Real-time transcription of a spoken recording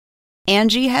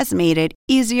Angie has made it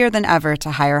easier than ever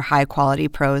to hire high-quality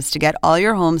pros to get all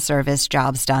your home service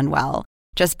jobs done well.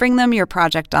 Just bring them your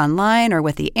project online or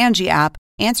with the Angie app,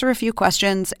 answer a few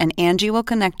questions, and Angie will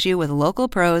connect you with local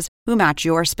pros who match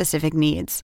your specific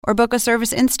needs. Or book a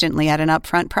service instantly at an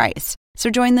upfront price. So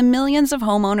join the millions of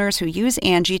homeowners who use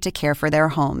Angie to care for their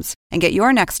homes and get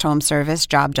your next home service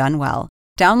job done well.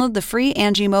 Download the free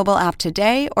Angie mobile app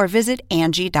today or visit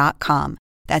Angie.com.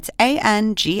 That's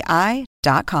ANGI.com.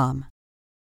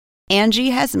 Angie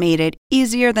has made it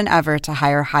easier than ever to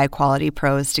hire high-quality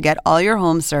pros to get all your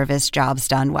home service jobs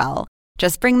done well.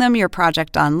 Just bring them your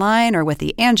project online or with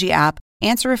the Angie app,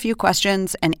 answer a few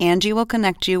questions, and Angie will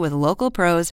connect you with local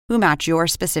pros who match your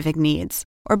specific needs.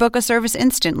 Or book a service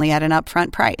instantly at an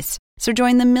upfront price. So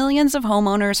join the millions of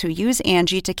homeowners who use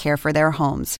Angie to care for their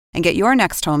homes and get your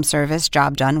next home service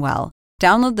job done well.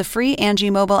 Download the free Angie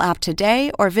mobile app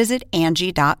today or visit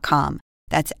Angie.com.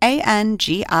 That's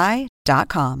ANGI.com.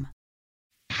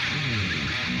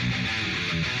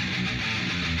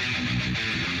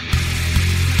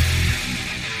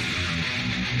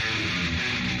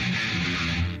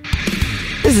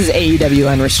 This is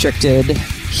AEW Unrestricted,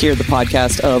 here the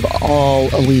podcast of All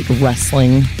Elite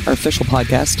Wrestling, our official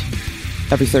podcast,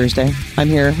 every Thursday. I'm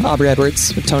here, Aubrey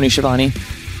Edwards, with Tony Schiavone.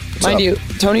 Mind you,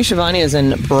 Tony Schiavone is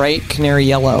in bright canary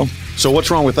yellow. So what's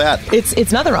wrong with that?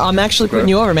 It's nothing. I'm actually putting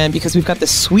you over, man, because we've got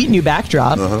this sweet new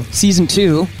backdrop, Season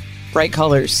 2, bright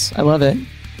colors. I love it.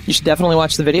 You should definitely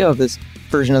watch the video of this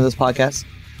version of this podcast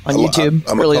on YouTube.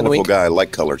 I'm a colorful guy. I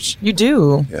like colors. You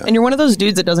do. Yeah. And you're one of those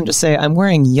dudes that doesn't just say, I'm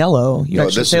wearing yellow. You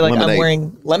actually say, like, lemonade. I'm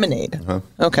wearing lemonade.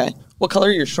 Okay. What color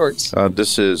are your shorts?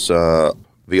 This is viola.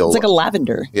 It's like a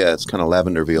lavender. Yeah, it's kind of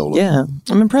lavender viola. Yeah.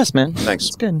 I'm impressed, man. Thanks.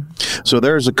 It's good. So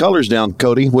there's the colors down,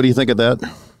 Cody. What do you think of that?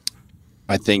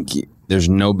 I think there's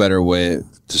no better way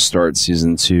to start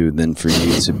season 2 than for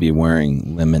you to be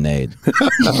wearing lemonade.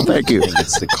 Thank you. I think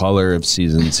it's the color of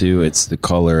season 2. It's the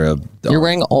color of You're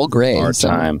wearing all gray. Our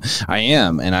time. I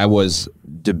am, and I was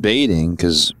debating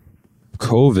because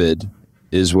COVID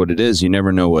is what it is. You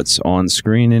never know what's on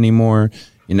screen anymore.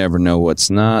 You never know what's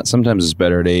not. Sometimes it's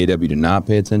better at AEW to not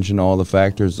pay attention to all the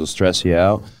factors. They'll stress you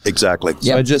out. Exactly.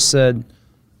 So I just said,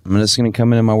 I'm just going to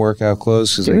come in my workout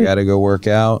clothes because I got to go work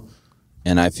out.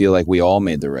 And I feel like we all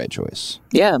made the right choice.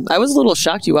 Yeah, I was a little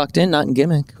shocked you walked in, not in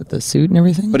gimmick, with the suit and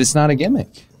everything. But it's not a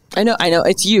gimmick. I know.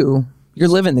 It's you. You're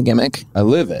living the gimmick. I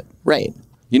live it. Right.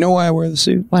 You know why I wear the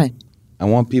suit? Why? I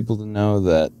want people to know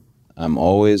that I'm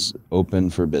always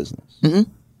open for business.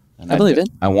 Mm-hmm. I believe it.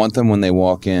 I want them when they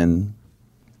walk in,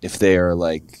 if they are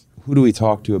like, who do we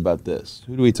talk to about this?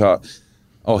 Who do we talk?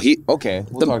 Oh, okay,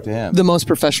 we'll talk to him. The most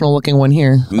professional looking one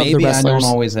here. Maybe of the I don't wrestlers.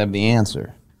 always have the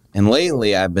answer. And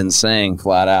lately I've been saying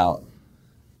flat out,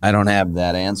 I don't have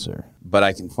that answer, but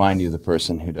I can find you the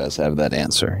person who does have that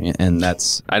answer. And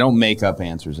I don't make up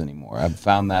answers anymore. I've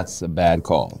found that's a bad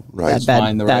call. Right. Let's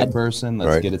find the right person.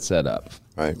 Let's get it set up.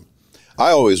 Right.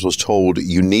 I always was told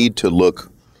you need to look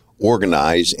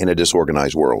organized in a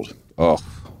disorganized world. Oh,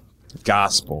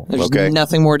 gospel. There's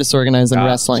nothing more disorganized than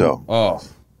wrestling.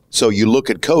 So you look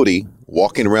at Cody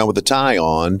walking around with a tie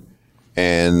on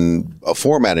and a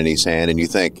format in his hand, and you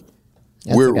think,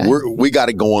 we got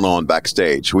it going on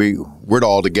backstage. We're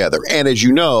all together. And as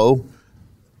you know,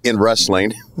 in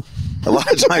wrestling, a lot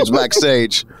of times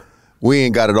backstage, we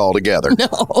ain't got it all together.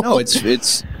 No,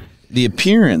 it's the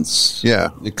appearance,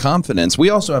 the confidence. We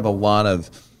also have a lot of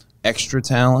extra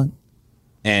talent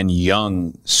and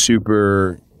young,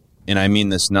 super, and I mean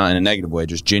this not in a negative way,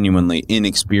 just genuinely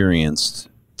inexperienced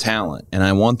talent. And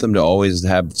I want them to always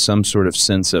have some sort of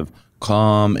sense of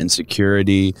calm and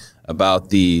security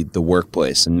about the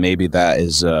workplace, and maybe that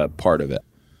is part of it.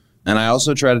 And I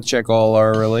also try to check all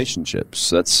our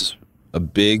relationships. That's a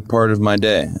big part of my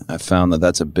day. I found that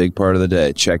that's a big part of the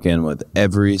day. Check in with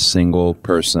every single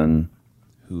person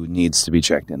who needs to be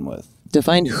checked in with.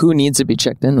 Define who needs to be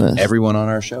checked in with. Everyone on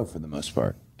our show, for the most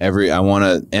part.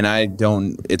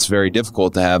 It's very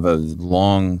difficult to have a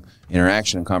long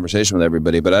interaction and conversation with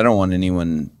everybody, but I don't want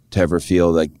anyone to ever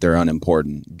feel like they're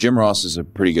unimportant. Jim Ross is a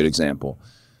pretty good example.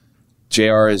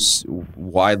 JR is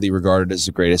widely regarded as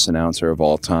the greatest announcer of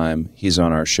all time. He's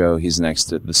on our show. He's next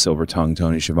to the silver-tongued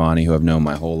Tony Schiavone, who I've known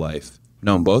my whole life.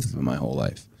 Known both of them my whole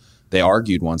life. They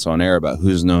argued once on air about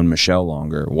who's known Michelle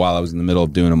longer while I was in the middle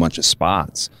of doing a bunch of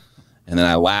spots. And then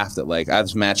I laughed at,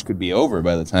 this match could be over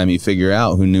by the time you figure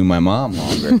out who knew my mom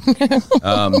longer.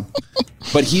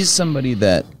 But he's somebody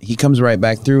that he comes right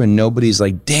back through and nobody's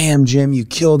like, damn, Jim, you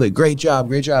killed it. Great job,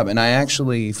 great job. And I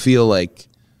actually feel like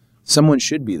someone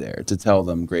should be there to tell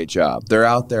them great job. They're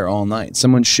out there all night.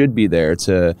 Someone should be there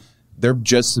to they're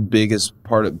just the big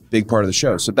part of the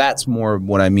show. So that's more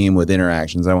what I mean with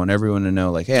interactions. I want everyone to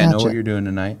know, like, hey, I know what you're doing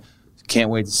tonight. Can't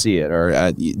wait to see it.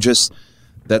 Or just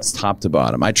that's top to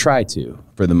bottom. I try to,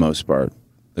 for the most part.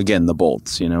 Again, the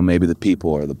bolts, maybe the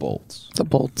people are the bolts. The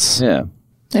bolts. Yeah.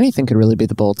 Anything could really be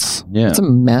the bolts. Yeah. It's a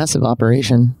massive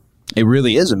operation. It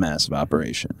really is a massive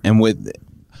operation. And with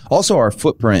also our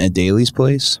footprint at Daly's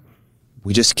Place,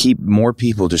 we just more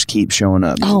people just keep showing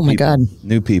up. Oh, my God.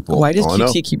 New people. Why does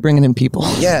QT keep bringing in people?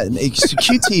 Yeah,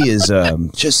 QT is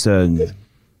just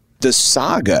the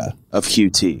saga of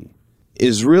QT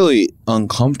is really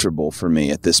uncomfortable for me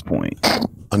at this point.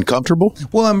 Uncomfortable?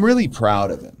 Well, I'm really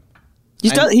proud of him.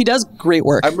 He does great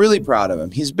work. I'm really proud of him.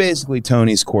 He's basically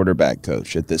Tony's quarterback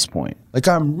coach at this point. Like,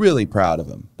 I'm really proud of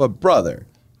him. But, brother,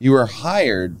 you were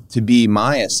hired to be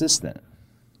my assistant.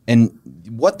 And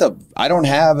I don't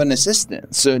have an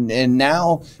assistant. So, and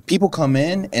now people come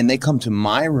in and they come to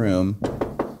my room,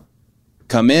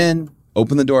 come in,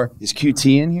 open the door. Is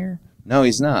QT in here? No,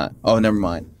 he's not. Oh, never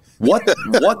mind. What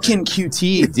can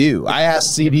QT do? I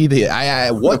asked CD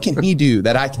what can he do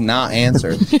that I cannot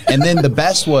answer? And then the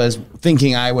best was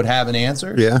thinking I would have an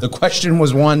answer. Yeah. The question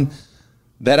was one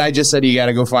that I just said you got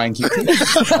to go find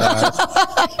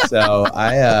QT. So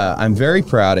I'm very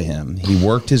proud of him. He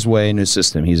worked his way into a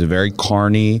system. He's a very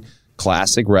carny,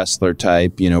 classic wrestler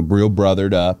type. Real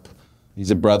brothered up. He's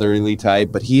a brotherly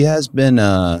type, but he has been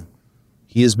a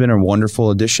wonderful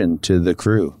addition to the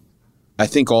crew. I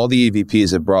think all the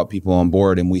EVPs have brought people on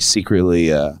board, and we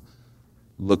secretly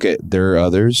look at their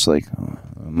others like, oh,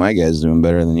 my guy's doing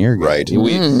better than your guy. Right.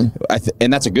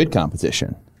 And that's a good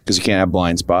competition because you can't have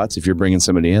blind spots. If you're bringing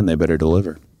somebody in, they better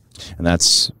deliver. And I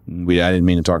didn't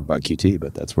mean to talk about QT,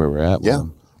 but that's where we're at. Yeah.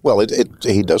 Well,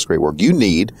 he does great work. You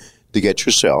need to get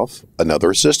yourself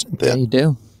another assistant then. Yeah, you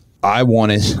do. I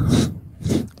wanted...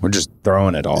 We're just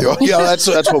throwing it all. Yeah, that's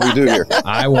what we do here.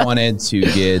 I wanted to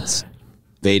get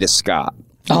Veda Scott.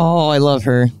 Oh, I love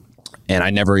her. And I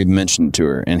never even mentioned it to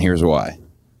her. And here's why.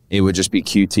 It would just be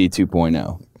QT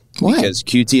 2.0. Why? Because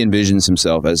QT envisions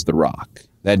himself as The Rock.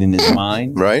 That in his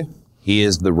mind, right? He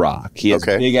is The Rock. He has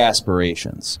big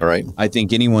aspirations. All right. I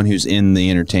think anyone who's in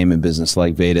the entertainment business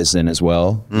like Veda's in as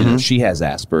well, she has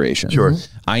aspirations. Sure.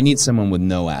 I need someone with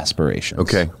no aspirations.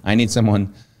 Okay. I need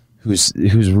someone who's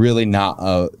really not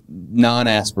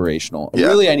non-aspirational. Yeah.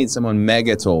 Really, I need someone.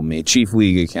 Mega told me, Chief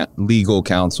Legal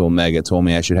Counsel Mega told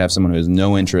me I should have someone who has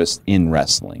no interest in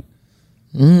wrestling.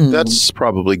 That's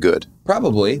probably good.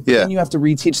 Probably. Yeah. Then you have to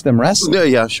reteach them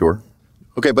wrestling. Yeah, sure.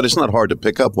 Okay, but it's not hard to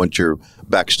pick up once you're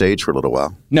backstage for a little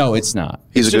while. No, it's not.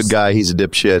 He's a good guy. He's a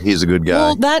dipshit. He's a good guy.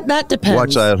 Well, that depends.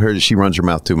 Watch out. I heard she runs her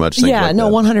mouth too much. Yeah, no,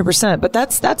 100%. But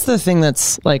that's the thing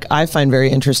that's like I find very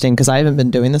interesting because I haven't been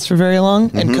doing this for very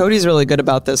long, and Cody's really good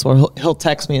about this. Where he'll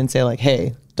text me and say like,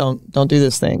 "Hey, don't do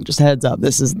this thing. Just a heads up.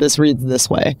 This reads this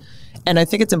way." And I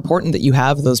think it's important that you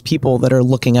have those people that are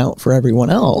looking out for everyone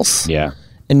else. Yeah.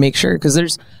 And make sure because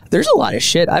there's a lot of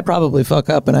shit I probably fuck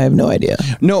up and I have no idea.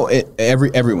 No,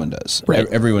 everyone does. Right.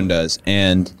 Everyone does.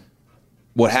 And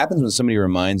what happens when somebody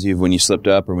reminds you of when you slipped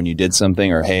up or when you did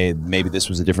something or, hey, maybe this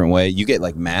was a different way, you get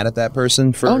like mad at that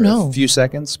person for a few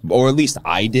seconds, or at least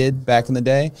I did back in the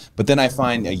day. But then I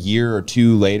find a year or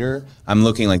two later, I'm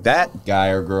looking like that guy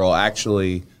or girl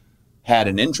actually had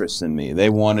an interest in me. They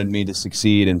wanted me to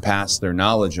succeed and pass their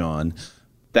knowledge on.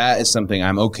 That is something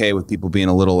I'm okay with people being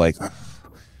a little like,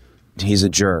 he's a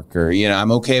jerk, or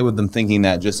I'm okay with them thinking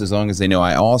that just as long as they know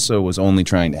I also was only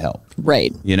trying to help.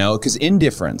 Right. Because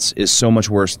indifference is so much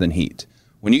worse than heat.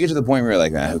 When you get to the point where you're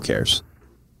like, who cares?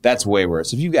 That's way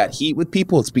worse. If you've got heat with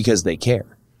people, it's because they care.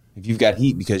 If you've got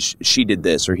heat because she did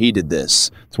this or he did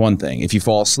this, it's one thing. If you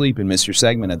fall asleep and miss your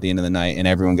segment at the end of the night and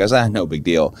everyone goes, no big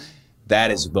deal, that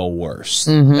is the worst.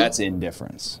 That's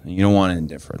indifference. You don't want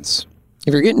indifference.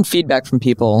 If you're getting feedback from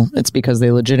people, it's because they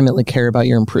legitimately care about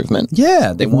your improvement.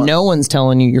 Yeah. If no one's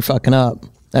telling you you're fucking up,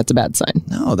 that's a bad sign.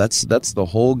 No, that's the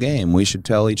whole game. We should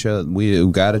tell each other. We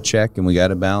got to check and we got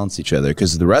to balance each other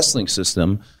because the wrestling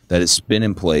system that has been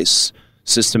in place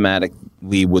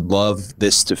systematically would love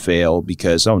this to fail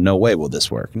because, no way will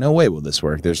this work. No way will this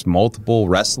work. There's multiple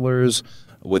wrestlers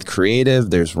with creative.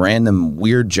 There's random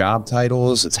weird job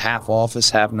titles. It's half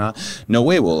office, half not. No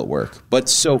way will it work. But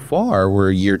so far, we're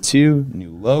year 2,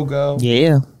 new logo.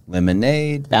 Yeah.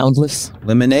 Lemonade. Boundless.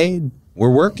 Lemonade.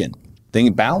 We're working.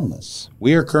 Think Boundless.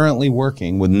 We are currently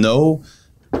working with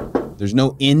there's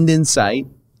no end in sight.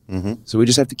 So we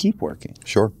just have to keep working.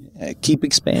 Sure. Yeah, keep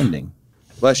expanding.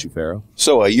 Bless you, Pharaoh.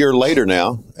 So a year later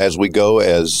now, as the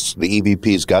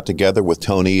EVPs got together with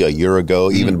Tony a year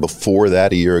ago, even before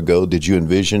that, a year ago, did you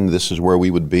envision this is where we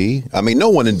would be? I mean, no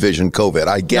one envisioned COVID.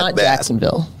 I get Not that.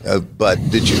 Jacksonville. But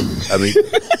did you? I mean,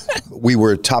 we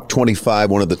were top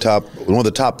 25, one of the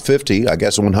top 50, I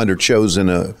guess, 100 shows in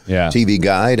a TV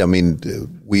guide. I mean,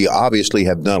 we obviously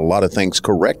have done a lot of things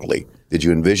correctly. Did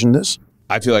you envision this?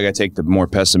 I feel like I take the more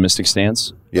pessimistic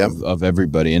stance of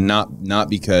everybody, and not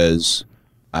because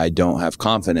I don't have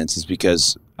confidence. It's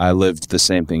because I lived the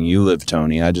same thing you lived,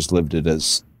 Tony. I just lived it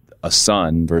as a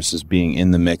son versus being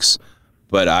in the mix.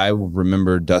 But I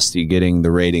remember Dusty getting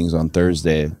the ratings on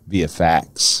Thursday via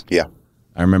fax. Yeah.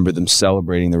 I remember them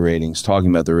celebrating the ratings, talking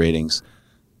about the ratings,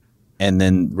 and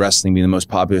then wrestling being the most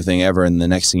popular thing ever. And the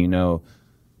next thing you know,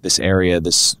 this area,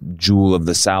 this jewel of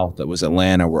the South that was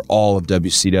Atlanta, where all of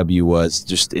WCW was,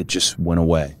 it just went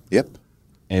away. Yep.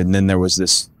 And then there was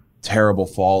this terrible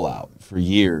fallout for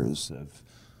years of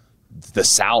the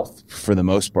South, for the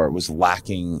most part, was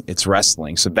lacking its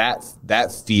wrestling. So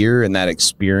that fear and that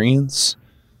experience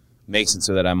makes it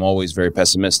so that I'm always very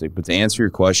pessimistic. But to answer your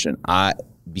question,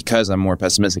 because I'm more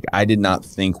pessimistic, I did not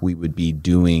think we would be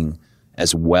doing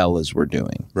as well as we're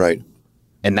doing. Right.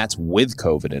 And that's with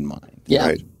COVID in mind. Yeah.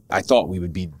 Right. I thought we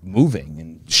would be moving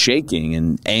and shaking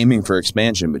and aiming for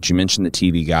expansion. But you mentioned the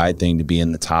TV Guide thing, to be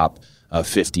in the top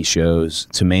 50 shows,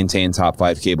 to maintain top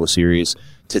 5 cable series,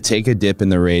 to take a dip in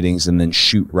the ratings and then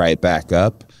shoot right back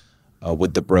up.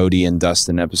 With the Brody and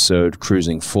Dustin episode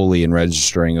cruising fully and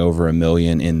registering over 1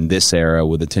 million in this era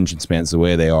with attention spans the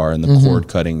way they are and the cord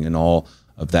cutting and all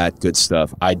of that good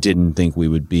stuff. I didn't think we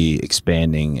would be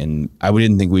expanding, and I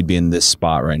didn't think we'd be in this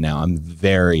spot right now. I'm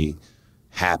very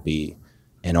happy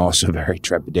and also very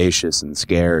trepidatious and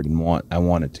scared, and I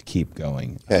want it to keep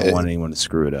going. I don't want anyone to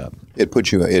screw it up. It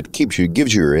gives you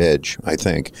your edge, I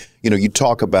think. You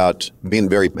talk about being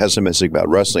very pessimistic about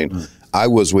wrestling. I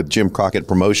was with Jim Crockett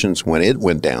Promotions when it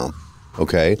went down.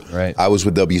 Okay. Right. I was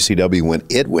with WCW when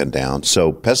it went down.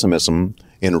 So pessimism.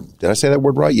 Did I say that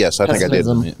word right? Yes, I think I did.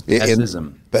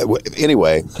 Pessimism. But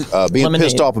anyway, being Lemonade.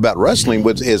 pissed off about wrestling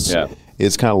is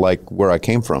kind of like where I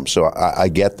came from. So I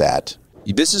get that.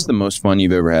 This is the most fun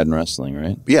you've ever had in wrestling,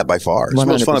 right? Yeah, by far. It's the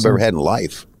most fun I've ever had in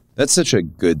life. That's such a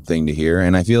good thing to hear.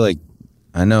 And I feel like,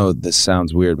 I know this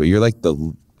sounds weird, but you're like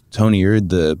Tony, you're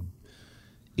the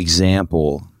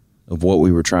example of what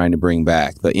we were trying to bring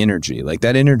back, the energy. Like,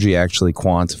 that energy actually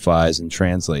quantifies and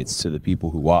translates to the people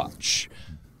who watch.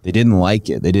 They didn't like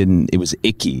it. It was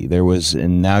icky.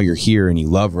 And now you're here and you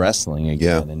love wrestling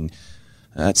again. Yeah. And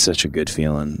that's such a good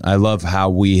feeling. I love how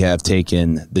we have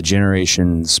taken the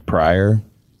generations prior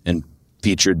and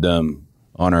featured them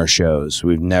on our shows.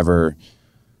 We've never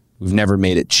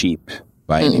made it cheap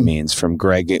by any means. From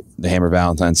Greg the Hammer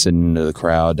Valentine sitting into the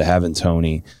crowd to having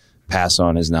Tony pass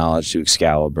on his knowledge to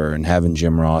Excalibur and having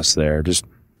Jim Ross there, just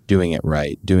doing it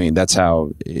right. That's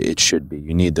how it should be.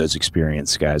 You need those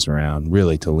experienced guys around,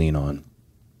 really, to lean on.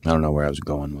 I don't know where I was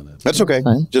going with it. That's okay.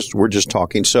 We're just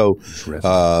talking. So,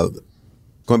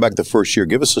 going back to the first year,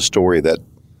 give us a story, that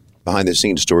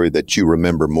behind-the-scenes story that you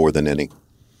remember more than any.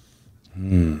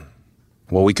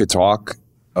 Well, we could talk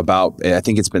about, I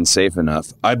think it's been safe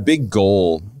enough. Our big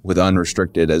goal with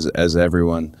Unrestricted, as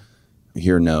everyone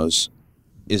here knows,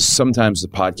 is sometimes the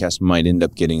podcast might end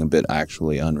up getting a bit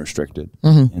actually unrestricted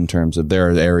in terms of, there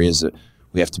are areas that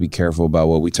we have to be careful about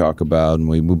what we talk about,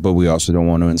 but we also don't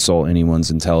want to insult anyone's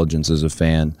intelligence as a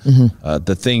fan.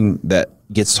 The thing that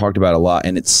gets talked about a lot,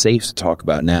 and it's safe to talk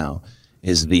about now,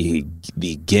 is the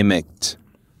gimmicked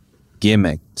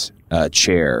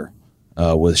chair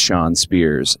with Sean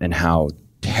Spears, and how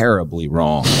terribly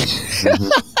wrong,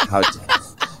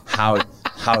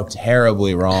 how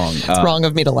terribly wrong. It's wrong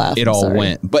of me to laugh. It all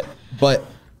went. But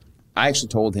I actually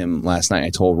told him last night.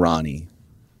 I told Ronnie,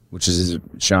 which is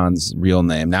Sean's real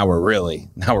name. Now we're really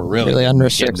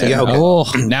unrestricted. Yeah,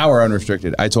 okay. Now we're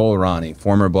unrestricted. I told Ronnie,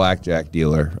 former blackjack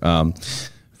dealer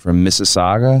from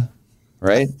Mississauga,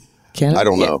 right? Canada? I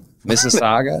don't know.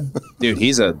 Mississauga, dude.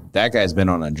 That guy's been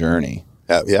on a journey.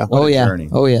 Yeah. Journey.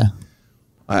 Oh yeah.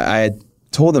 I had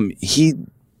told him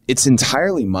it's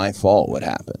entirely my fault what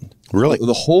happened. Really?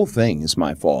 The whole thing is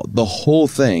my fault. The whole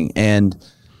thing. And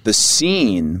the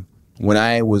scene when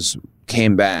I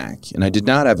came back, and I did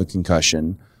not have a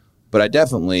concussion, but I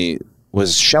definitely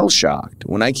was shell-shocked.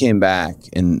 When I came back,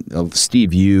 and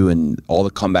Steve Yu and all the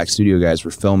Comeback Studio guys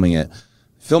were filming a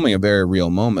very real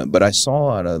moment, but I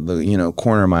saw out of the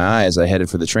corner of my eye as I headed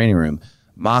for the training room,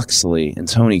 Moxley and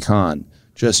Tony Khan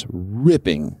just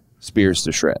ripping Spears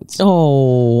to shreds.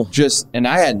 Oh. And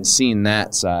I hadn't seen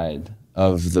that side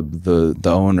of the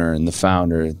owner and the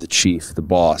founder, the chief, the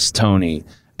boss, Tony,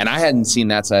 And I hadn't seen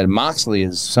that side. Moxley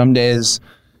is some days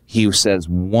he says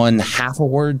one half a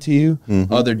word to you.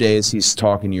 Other days he's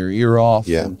talking your ear off.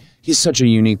 Yeah. And he's such a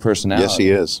unique personality. Yes, he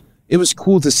is. It was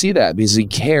cool to see that because he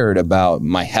cared about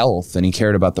my health and he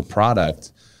cared about the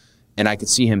product. And I could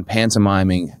see him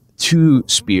pantomiming 2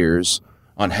 spears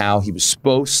on how he was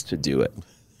supposed to do it.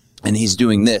 And he's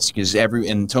doing this because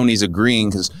and Tony's agreeing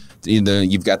because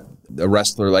you've got a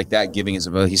wrestler like that giving his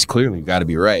advice. He's clearly got to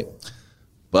be right.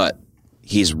 But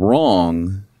he's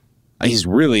wrong.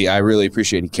 I really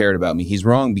appreciate he cared about me. He's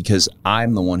wrong because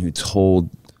I'm the one who told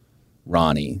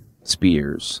Ronnie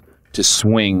Spears to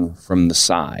swing from the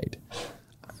side.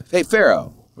 Hey,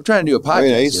 Pharaoh, we're trying to do a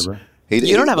podcast.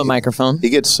 You don't have a microphone. He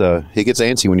gets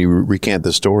antsy when you recant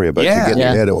the story about you getting your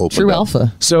head open. True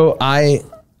alpha. So I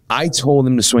told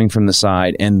him to swing from the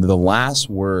side, and the last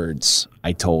words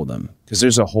I told him, because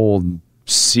there's a whole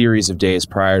series of days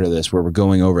prior to this where we're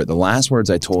going over it. The last words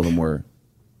I told him were,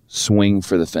 swing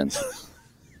for the fence.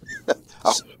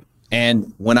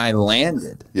 And when I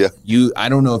landed, I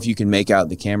don't know if you can make out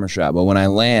the camera shot, but when I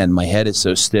land, my head is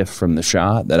so stiff from the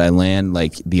shot that I land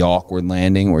like the awkward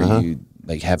landing where you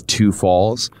like have 2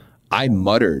 falls. I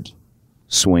muttered,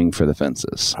 swing for the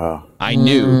fences. I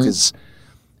knew because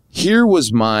here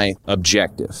was my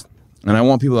objective, and I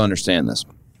want people to understand this.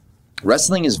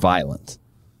 Wrestling is violent.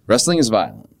 Wrestling is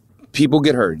violent. People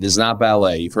get hurt. It's not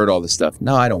ballet. You've heard all this stuff.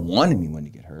 No, I don't want anyone to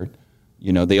get hurt.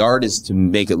 You know, the art is to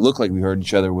make it look like we hurt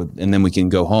each other, and then we can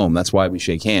go home. That's why we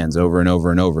shake hands over and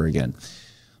over and over again.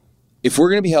 If we're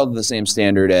going to be held to the same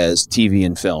standard as TV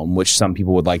and film, which some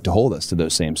people would like to hold us to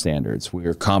those same standards, we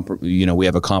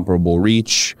have a comparable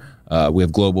reach, we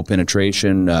have global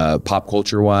penetration, pop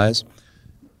culture wise.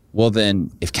 Well,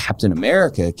 then, if Captain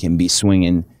America can be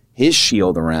swinging his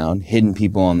shield around, hitting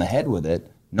people on the head with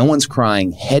it, no one's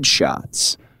crying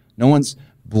headshots. No one's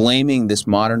blaming this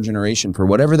modern generation for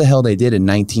whatever the hell they did in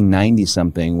 1990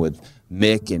 something with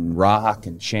Mick and Rock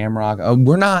and Shamrock.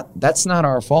 That's not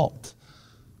our fault.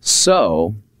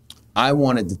 So I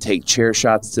wanted to take chair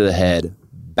shots to the head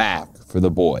back for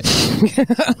the boys.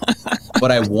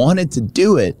 But I wanted to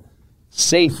do it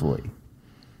safely.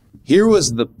 Here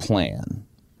was the plan.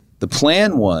 The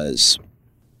plan was,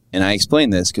 and I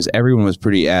explained this because everyone was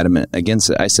pretty adamant against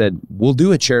it. I said, we'll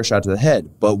do a chair shot to the head,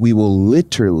 but we will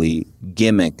literally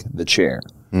gimmick the chair.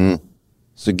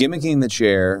 So gimmicking the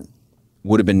chair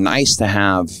would have been nice to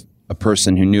have a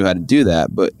person who knew how to do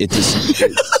that, but it just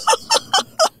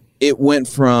it went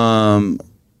from,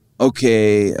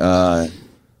 my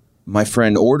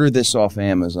friend, order this off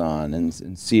Amazon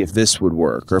and see if this would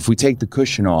work. Or if we take the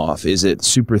cushion off, is it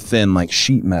super thin like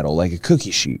sheet metal, like a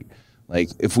cookie sheet? Like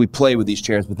if we play with these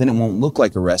chairs, but then it won't look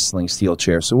like a wrestling steel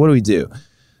chair. So what do we do?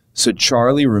 So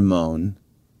Charlie Ramone,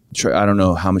 I don't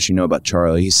know how much you know about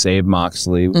Charlie. He saved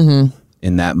Moxley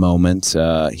in that moment.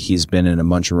 He's been in a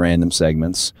bunch of random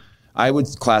segments. I would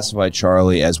classify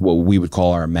Charlie as what we would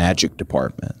call our magic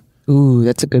department. Ooh,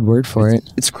 that's a good word for it.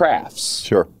 It's crafts.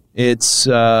 Sure. It's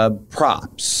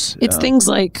props. It's things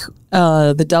like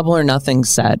the Double or Nothing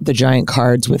set, the giant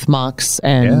cards with Mox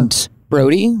and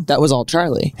Brody. That was all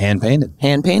Charlie. Hand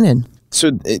painted.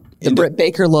 So the Britt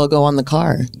Baker logo on the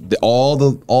car. All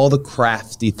the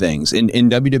crafty things. In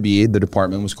WWE, the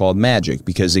department was called Magic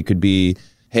because it could be,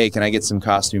 hey, can I get some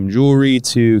costume jewelry?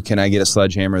 To can I get a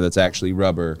sledgehammer that's actually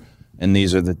rubber? And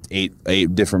these are the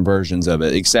eight different versions of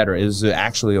it, et cetera. It was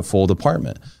actually a full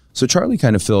department. So Charlie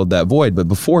kind of filled that void. But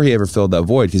before he ever filled that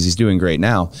void, because he's doing great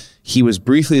now, he was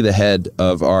briefly the head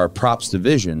of our props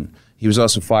division. He was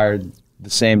also fired the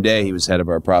same day he was head of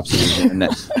our props division, and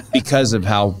that because of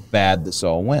how bad this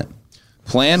all went.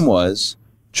 Plan was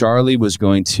Charlie was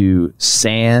going to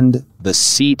sand the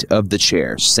seat of the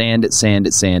chair, sand it,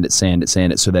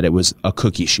 so that it was a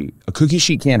cookie sheet. A cookie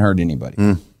sheet can't hurt anybody.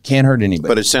 Can't hurt anybody.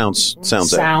 But it sounds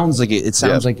like it. It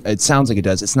sounds like it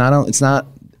does. It's not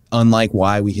unlike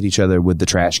why we hit each other with the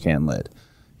trash can lid.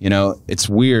 You know, it's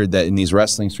weird that in these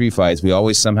wrestling street fights, we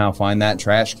always somehow find that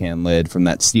trash can lid from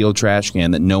that steel trash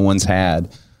can that no one's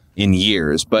had in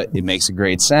years. But it makes a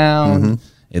great sound.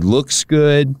 It looks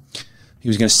good. He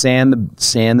was going to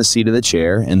sand the seat of the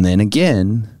chair and then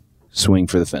again swing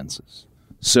for the fences.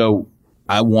 So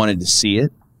I wanted to see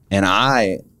it, and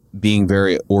I, being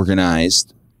very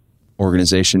organized,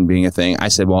 organization being a thing, I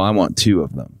said, well, I want two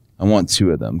of them.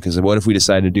 Because what if we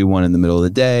decide to do one in the middle of the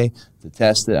day to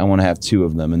test it? I want to have two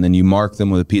of them. And then you mark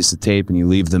them with a piece of tape and you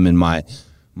leave them in my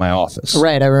office.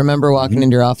 Right. I remember walking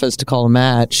into your office to call a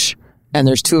match, and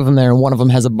there's two of them there, and one of them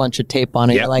has a bunch of tape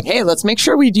on it. You're like, hey, let's make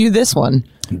sure we do this one,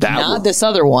 not this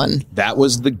other one. That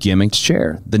was the gimmicked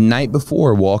chair. The night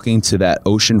before, walking to that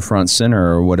Oceanfront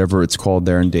Center or whatever it's called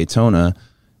there in Daytona,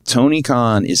 Tony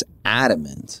Khan is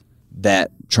adamant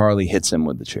that Charlie hits him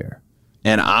with the chair.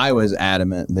 And I was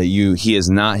adamant that he is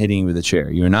not hitting you with the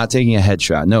chair. You're not taking a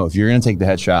headshot. No, if you're going to take the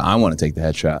headshot, I want to take the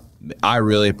headshot. I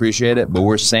really appreciate it, but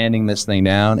we're sanding this thing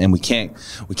down, and we can't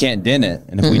dent it.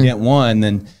 And if we dent one,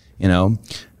 then,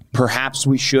 perhaps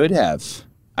we should have.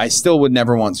 I still would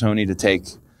never want Tony to take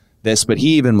this, but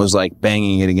he even was like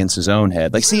banging it against his own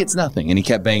head. Like, see, it's nothing. And he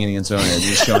kept banging it against his own head.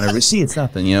 He's showing everybody, see, it's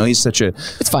nothing. He's such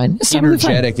it's fine. It's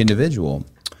energetic individual.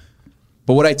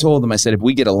 But what I told him, I said, if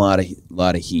we get a lot of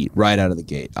heat right out of the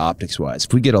gate, optics wise,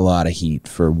 if we get a lot of heat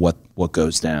for what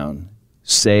goes down,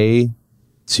 say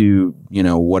to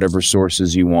whatever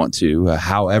sources you want to,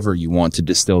 however you want to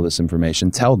distill this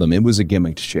information, tell them it was a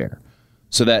gimmicked chair,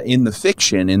 so that in the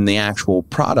fiction, in the actual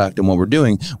product and what we're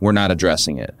doing, we're not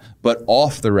addressing it. But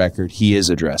off the record, he is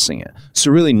addressing it.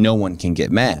 So really, no one can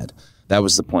get mad. That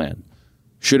was the plan.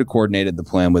 Should have coordinated the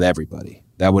plan with everybody.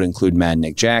 That would include Mad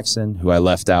Nick Jackson, who I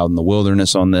left out in the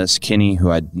wilderness on this, Kinney,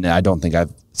 who I don't think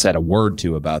I've said a word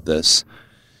to about this.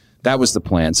 That was the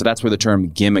plan. So that's where the term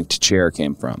gimmicked chair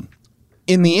came from.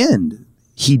 In the end,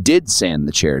 he did sand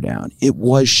the chair down. It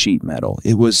was sheet metal.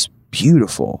 It was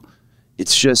beautiful.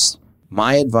 It's just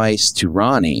my advice to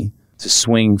Ronnie to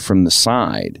swing from the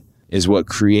side is what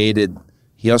created.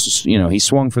 He also, he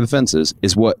swung for the fences,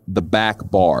 is what the back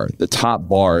bar, the top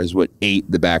bar is what ate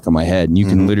the back of my head. And you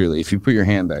can literally, if you put your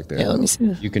hand back there, let me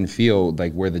see. You can feel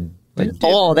like where the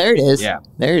oh, there it is. Yeah.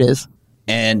 There it is.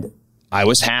 And I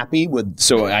was happy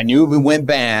so I knew it went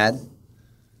bad.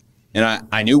 And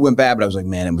I knew it went bad, but I was like,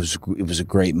 man, it was a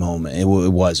great moment. It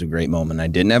was a great moment. I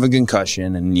didn't have a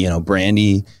concussion. And,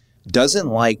 Brandy doesn't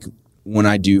like when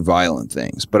I do violent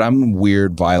things, but I'm a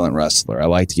weird, violent wrestler. I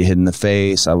like to get hit in the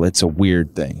face. It's a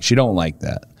weird thing. She don't like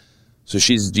that. So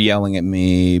she's yelling at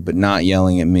me, but not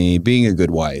yelling at me, being a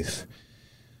good wife.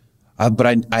 But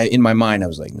I in my mind, I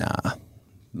was like, nah, the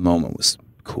moment was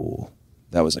cool.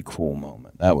 That was a cool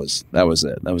moment. That was it.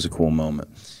 That was a cool moment.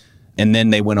 And then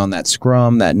they went on that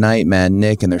scrum that night, Mad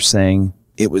Nick, and they're saying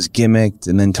it was gimmicked.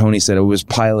 And then Tony said it was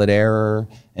pilot error.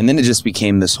 And then it just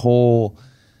became this whole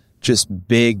just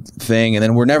big thing. And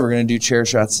then we're never going to do chair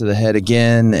shots to the head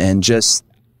again. And just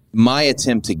my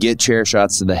attempt to get chair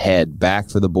shots to the head back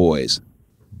for the boys,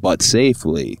 but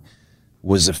safely,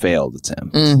 was a failed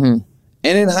attempt. Mm-hmm.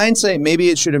 And in hindsight, maybe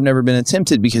it should have never been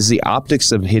attempted because the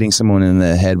optics of hitting someone in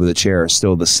the head with a chair are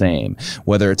still the same.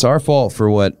 Whether it's our fault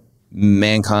for what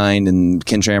Mankind and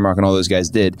Ken Shamrock and all those guys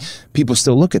did, people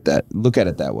still look at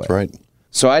it that way. Right.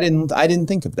 So I didn't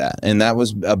think of that. And that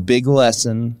was a big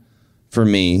lesson for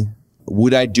me.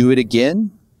 Would I do it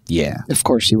again? Yeah. Of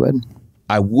course you would.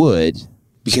 I would,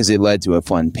 because it led to a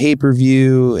fun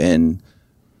pay-per-view, and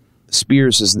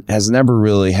Spears has never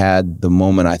really had the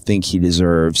moment I think he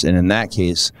deserves. And in that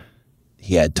case,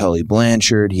 he had Tully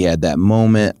Blanchard. He had that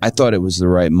moment. I thought it was the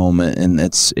right moment, and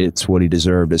it's what he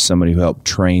deserved as somebody who helped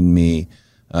train me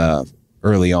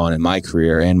early on in my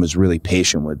career and was really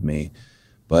patient with me.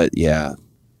 But yeah,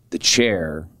 the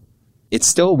chair,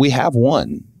 we have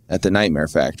one at the Nightmare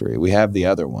Factory. We have the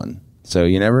other one. So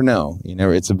you never know.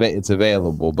 It's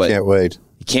available, but can't wait.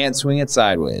 You can't swing it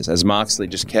sideways. As Moxley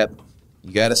just kept,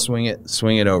 you got to swing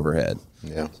it overhead.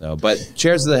 Yeah. So, but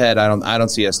chairs to the head, I don't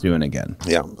see us doing again.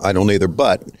 Yeah, I don't either.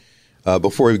 But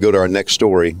before we go to our next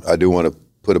story, I do want to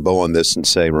put a bow on this and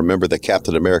say, remember that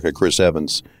Captain America, Chris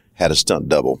Evans, had a stunt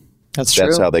double. That's true.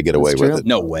 That's how they get away with it.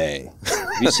 No way.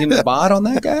 Have you seen the bod on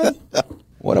that guy?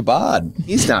 What a bod.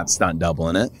 He's not stunt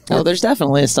doubling it. Oh, there's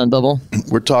definitely a stunt double.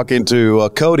 We're talking to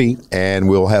Cody, and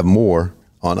we'll have more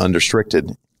on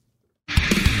Unrestricted.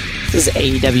 This is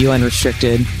AEW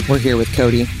Unrestricted. We're here with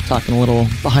Cody, talking a little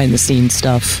behind-the-scenes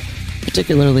stuff,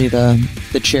 particularly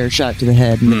the chair shot to the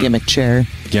head and the gimmick chair.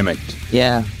 Gimmicked.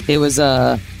 Yeah. It was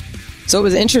so it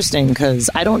was interesting because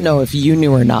I don't know if you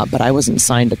knew or not, but I wasn't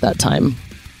signed at that time.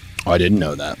 Oh, I didn't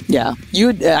know that. Yeah. You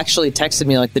had actually texted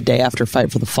me like the day after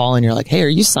Fight for the Fall, and you're like, hey, are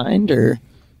you signed? Or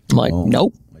I'm like,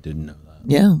 nope. I didn't know that.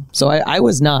 Yeah. So I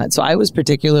was not. So I was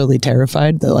particularly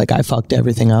terrified that like I fucked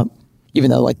everything up,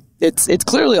 even though like it's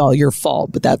clearly all your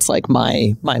fault, but that's like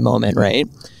my moment, right?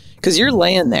 Because you're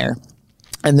laying there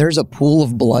and there's a pool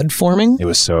of blood forming. It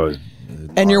was so...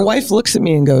 And your wife looks at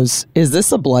me and goes, is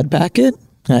this a blood packet?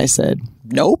 And I said,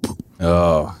 nope.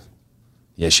 Oh,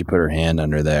 yeah, she put her hand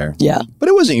under there. Yeah. But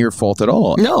it wasn't your fault at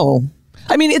all. No.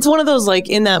 I mean, it's one of those, like,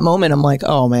 in that moment, I'm like,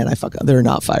 oh, man, they're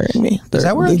not firing me. They're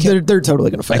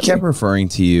totally going to fire me. I kept referring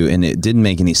to you, and it didn't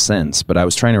make any sense, but I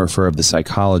was trying to refer of the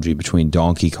psychology between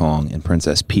Donkey Kong and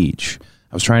Princess Peach.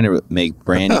 I was trying to make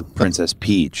Brandy Princess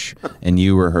Peach, and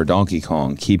you were her Donkey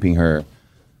Kong, keeping her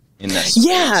in that space.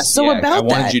 Yeah, so about I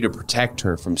wanted that. you to protect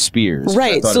her from Spears.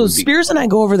 Right. So Spears and I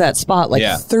go over that spot like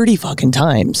 30 fucking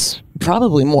times,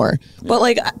 probably more. Yeah. But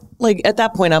like at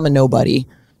that point, I'm a nobody.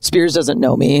 Spears doesn't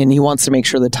know me, and he wants to make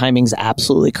sure the timing's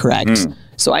absolutely correct.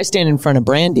 So I stand in front of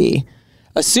Brandy,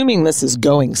 assuming this is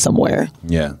going somewhere.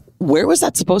 Yeah. Where was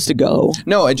that supposed to go?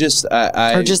 No, or just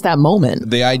that moment.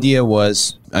 The idea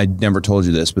was, I never told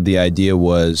you this, but the idea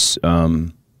was,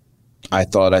 I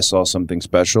thought I saw something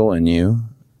special in you,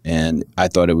 and I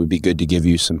thought it would be good to give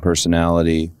you some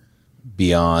personality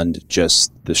beyond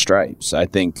just the stripes. I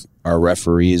think our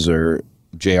referees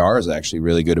JR is actually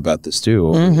really good about this too.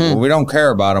 Well, we don't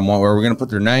care about them. Where we're going to put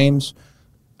their names.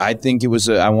 I think it was.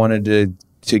 I wanted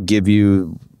to give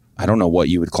you. I don't know what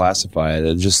you would classify it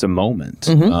as, just a moment.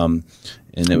 And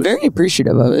it was very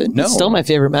appreciative of it. No. It's still my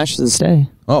favorite match to this day.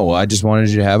 Oh, well, I just wanted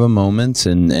you to have a moment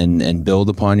and build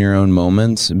upon your own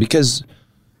moments, because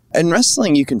in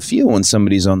wrestling you can feel when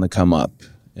somebody's on the come up.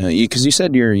 Because you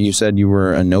said you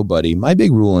were a nobody. My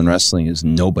big rule in wrestling is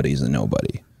nobody's a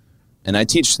nobody, and I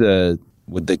teach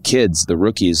with the kids, the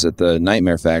rookies at the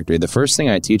Nightmare Factory. The first thing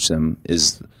I teach them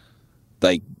is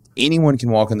like, anyone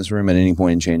can walk in this room at any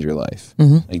point and change your life.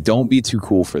 Like, don't be too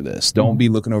cool for this. Don't be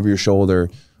looking over your shoulder,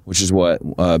 which is what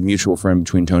a mutual friend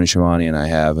between Tony Schiavone and I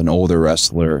have, an older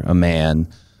wrestler, a man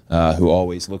who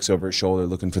always looks over his shoulder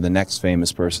looking for the next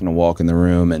famous person to walk in the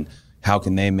room, and how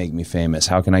can they make me famous?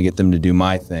 How can I get them to do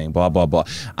my thing? Blah, blah, blah.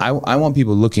 I want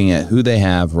people looking at who they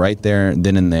have right there,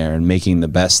 then and there, and making the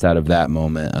best out of that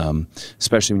moment,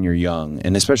 especially when you're young.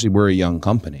 And especially we're a young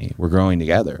company. We're growing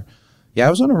together. Yeah, I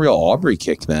was on a real Aubrey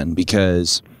kick then,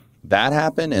 because that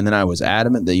happened, and then I was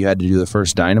adamant that you had to do the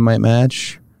first Dynamite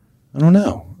match. I don't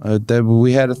know.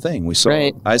 We had a thing.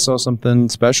 I saw something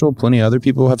special. Plenty of other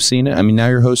people have seen it. I mean, now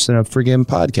you're hosting a friggin'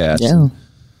 podcast. Yeah.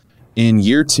 In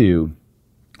year 2,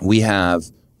 we have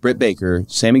Britt Baker,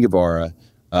 Sammy Guevara,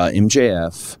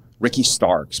 MJF, Ricky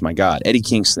Starks, my God, Eddie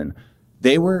Kingston.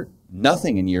 They were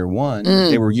nothing in year 1.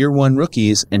 They were year 1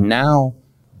 rookies, and now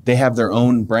they have their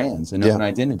own brands and own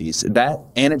identities. That,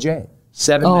 Anna Jay,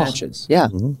 7 matches. Yeah.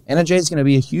 Anna Jay is going to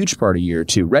be a huge part of year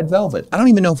 2. Red Velvet. I don't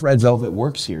even know if Red Velvet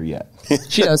works here yet.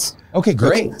 She does. Okay,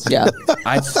 great. Yeah.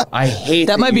 I hate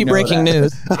that. Might be breaking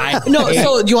news. No,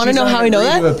 so do you want to know how I know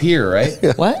that? Agree to appear, right?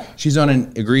 Yeah. What? She's on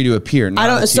an agree to appear. I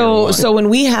don't. So when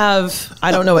we have,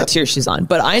 I don't know what tier she's on,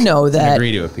 but I know that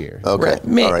agree to appear. Okay.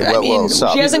 All right. I mean,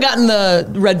 she hasn't gotten the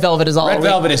Red Velvet is all. Red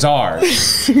Velvet is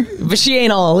ours, but she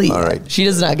ain't all elite. All right. She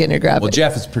does not get in her graphic. Well,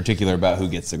 Jeff is particular about who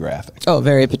gets the graphic. Oh,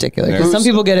 very particular. Because some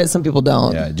people get it, some people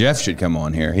don't. Yeah, Jeff should come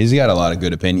on here. He's got a lot of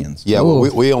good opinions. Yeah, well,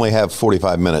 we only have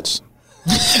 45 minutes.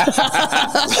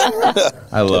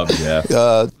 I love Jeff.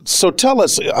 So tell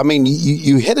us, I mean,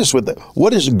 you hit us with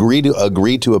what is agree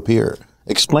to appear?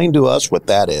 Explain to us what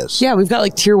that is. Yeah, we've got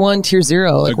like tier 1, tier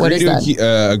 0. Like, what is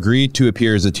that? Agree to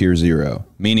appear is a tier 0,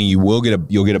 meaning you'll get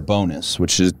a bonus,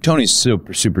 which is Tony's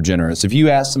super generous. If you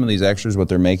ask some of these extras what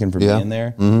they're making for being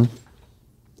there, you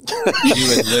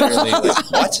would literally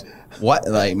like, what? What?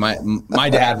 Like my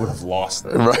dad would have lost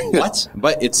it. Right. What?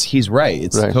 But he's right.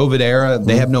 It's the COVID era.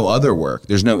 They have no other work.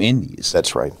 There's no indies.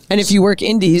 That's right. And if you work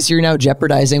indies, you're now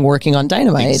jeopardizing working on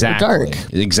Dynamite or Dark.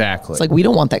 Exactly. It's like, we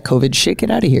don't want that COVID shit. Get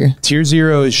out of here. Tier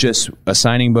 0 is just a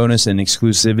signing bonus and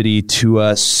exclusivity to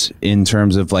us in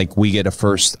terms of like we get a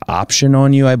first option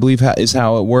on you, I believe is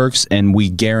how it works. And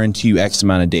we guarantee you X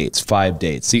amount of dates, 5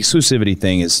 dates. The exclusivity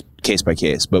thing is case by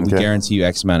case, but we guarantee you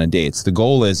X amount of dates. The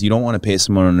goal is you don't want to pay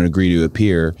someone an agree to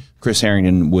appear. Chris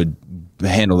Harrington would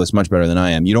handle this much better than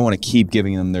I am. You don't want to keep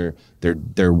giving them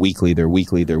their weekly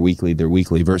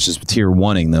versus tier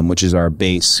 1ing them, which is our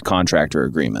base contractor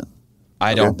agreement.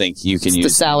 I don't think you can use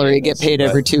the salary get paid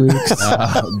every 2 weeks.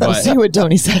 We'll see what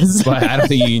Tony says. But I don't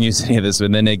think you can use any of this.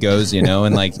 And then it goes,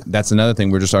 and like that's another thing.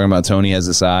 We're just talking about Tony has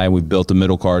this eye. We've built a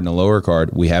middle card and a lower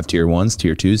card. We have tier 1s,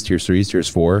 tier 2s, tier 3s, tiers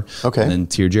 4. Okay. And then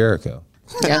tier Jericho.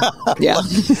 Yeah.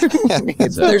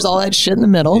 There's all that shit in the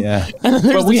middle. Yeah.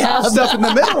 But we have stuff in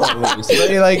the middle at least.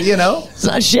 It's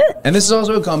not shit. And this is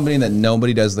also a company that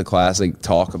nobody does the classic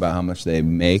talk about how much they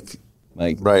make.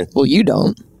 Like, right. Well, you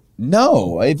don't.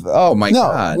 No. Oh, my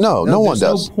God. No one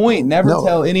does. No point. Never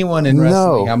tell anyone in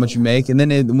wrestling how much you make. And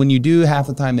then when you do, half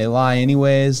the time they lie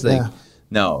anyways.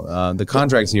 No. The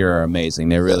contracts here are amazing.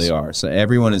 They really are. So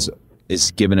everyone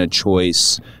is given a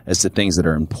choice as to things that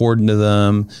are important to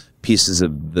them,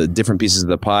 different pieces of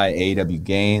the pie, AEW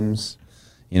games.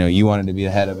 You wanted to be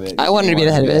the head of it. I wanted to be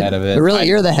the head of it. But really,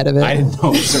 you're the head of it. I didn't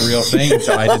know it was a real thing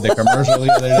until I did the commercial the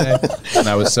other day. And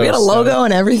I was so we had a logo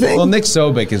and everything. Well, Nick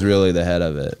Sobek is really the head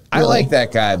of it. Really? I like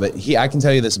that guy, but I can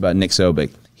tell you this about Nick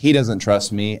Sobek. He doesn't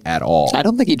trust me at all. I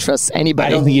don't think he trusts anybody.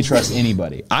 I don't think he trusts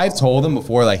anybody. I've told him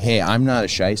before, like, hey, I'm not a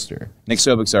shyster. Nick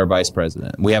Sobek's our vice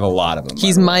president. We have a lot of them.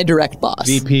 He's my direct boss.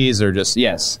 VPs are just,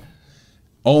 yes.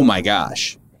 Oh, my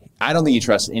gosh. I don't think he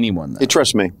trusts anyone, though. He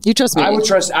trusts me. You trust me? I would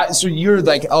trust. So you're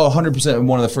like, 100%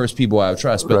 one of the first people I would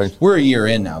trust. But we're a year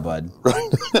in now, bud. Right.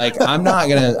 Like, I'm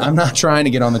not trying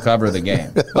to get on the cover of the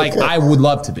game. Like, I would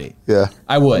love to be. Yeah.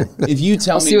 I would. If you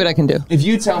tell me. See what I can do. If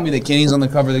you tell me that Kenny's on the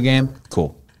cover of the game,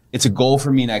 cool. It's a goal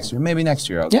for me next year. Maybe next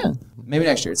year. Yeah. Maybe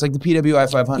next year. It's like the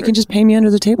PWI 500. You can just pay me under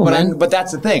the table, man. But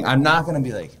that's the thing. I'm not going to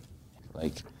be like,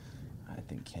 I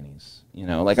think Kenny's,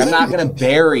 like I'm not going to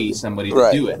bury somebody to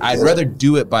do it. I'd rather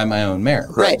do it by my own merit.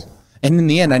 Right. And in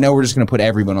the end, I know we're just going to put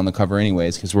everyone on the cover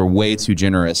anyways because we're way too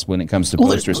generous when it comes to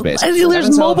poster space.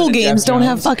 There's mobile games don't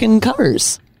have fucking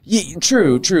covers. Yeah,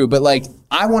 true. But like,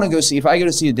 I want to go see, if I go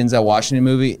to see a Denzel Washington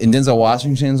movie and Denzel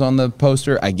Washington's on the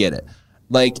poster, I get it.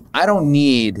 Like, I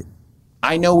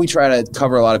know we try to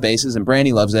cover a lot of bases, and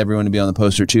Brandy loves everyone to be on the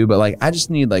poster too, but like, I just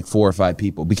need like 4 or 5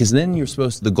 people because then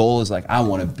the goal is like, I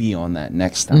want to be on that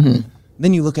next time. Mm-hmm.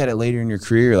 Then you look at it later in your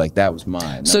career, like that was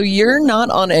mine. So you're not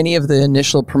on any of the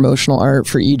initial promotional art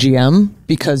for EGM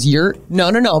because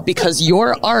because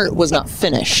your art was not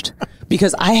finished.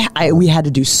 Because we had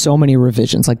to do so many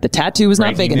revisions. Like the tattoo was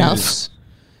not big enough.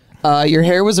 Your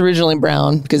hair was originally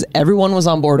brown because everyone was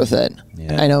on board with it.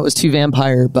 Yeah. I know it was too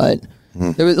vampire, but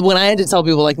there was, when I had to tell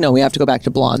people like, no, we have to go back to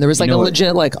blonde. There was like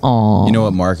legit like, oh. You know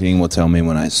what marketing will tell me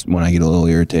when I get a little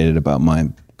irritated about my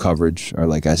coverage, or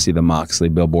like I see the Moxley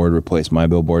billboard replace my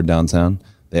billboard downtown?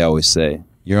 They always say,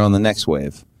 you're on the next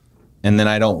wave, and then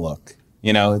I don't look.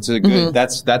 It's a good.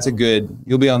 That's a good.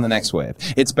 You'll be on the next wave.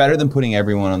 It's better than putting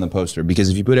everyone on the poster because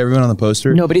if you put everyone on the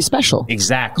poster, nobody's special.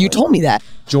 Exactly. You told me that,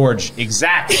 George.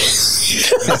 Exactly.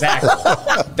 Exactly.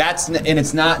 And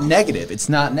it's not negative. It's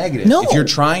not negative. No. If you're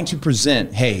trying to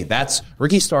present, hey, that's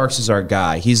Ricky Starks is our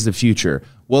guy. He's the future.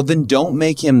 Well, then don't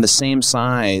make him the same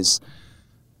size.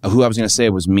 Who I was going to say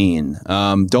was mean.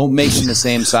 Don't make him the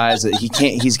same size. That he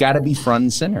can't. He's got to be front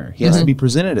and center. He has to be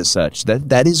presented as such.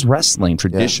 That is wrestling,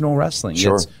 traditional wrestling.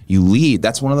 Sure. You lead.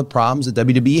 That's one of the problems that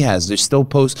WWE has. They still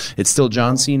post. It's still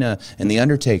John Cena and the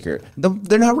Undertaker.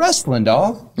 They're not wrestling,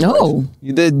 dog. No.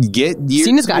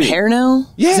 Cena's got hair now.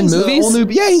 Yeah, he's in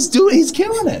movies. He's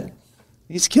killing it.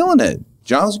 He's killing it.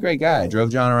 John's a great guy. I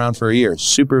drove John around for a year.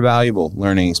 Super valuable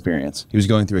learning experience. He was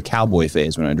going through a cowboy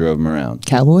phase when I drove him around.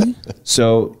 Cowboy?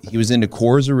 So he was into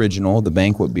Coors Original, the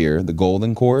banquet beer, the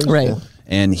golden Coors. Right.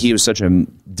 And he was such a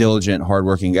diligent,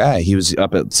 hardworking guy. He was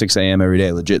up at 6 a.m. every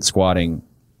day, legit squatting.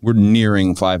 We're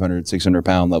nearing 500,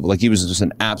 600-pound level. Like, he was just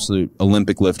an absolute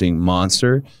Olympic lifting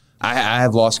monster. I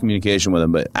have lost communication with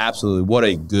him, but absolutely, what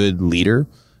a good leader.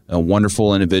 A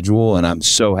wonderful individual, and I'm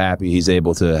so happy he's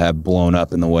able to have blown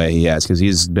up in the way he has because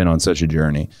he's been on such a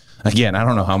journey. Again, I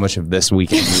don't know how much of this we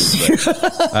can use,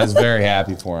 but I was very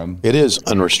happy for him. It is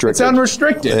unrestricted. It's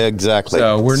unrestricted. Exactly.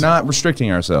 So we're not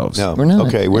restricting ourselves. No, we're not.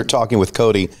 Okay, we're talking with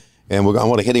Cody, and I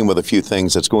want to hit him with a few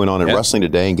things that's going on in wrestling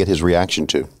today and get his reaction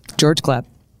to. George Clapp.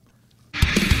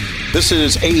 This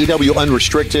is AEW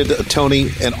Unrestricted,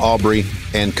 Tony and Aubrey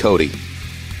and Cody.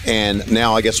 And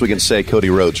now I guess we can say Cody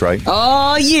Rhodes, right?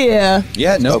 Oh, yeah.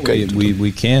 Yeah, no, okay.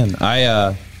 we can.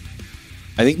 I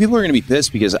think people are going to be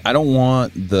pissed because I don't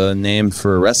want the name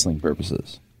for wrestling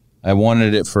purposes. I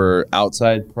wanted it for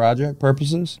outside project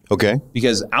purposes. Okay.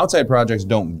 Because outside projects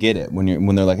don't get it when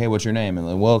they're like, hey, what's your name? And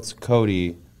like, well, it's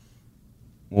Cody.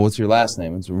 Well, what's your last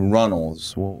name? It's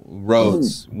Runnels. Well,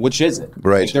 Rhodes. Which is it?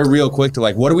 Right. Like, they're real quick to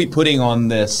like, what are we putting on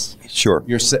this? Sure.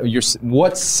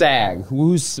 What's SAG?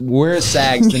 Where is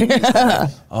SAG's thing?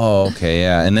 Oh, okay,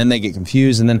 yeah. And then they get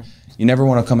confused, and then you never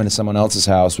want to come into someone else's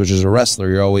house, which is a wrestler.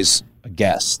 You're always a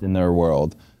guest in their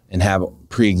world and have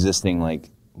pre-existing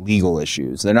like legal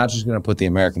issues. They're not just going to put the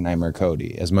American Nightmare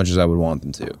Cody as much as I would want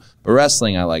them to. But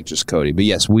wrestling, I like just Cody. But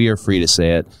yes, we are free to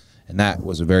say it. And that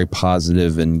was a very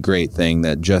positive and great thing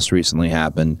that just recently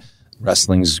happened.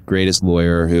 Wrestling's greatest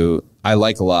lawyer, who I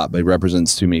like a lot, but he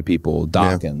represents too many people,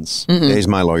 Dawkins. Yeah. Yeah, he's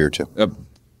my lawyer, too.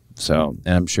 And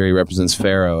I'm sure he represents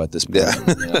Pharaoh at this point.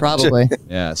 Yeah. Probably.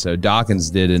 Yeah, so Dawkins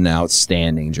did an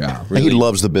outstanding job. Really. He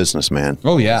loves the business, man.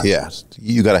 Oh, yeah. Yeah.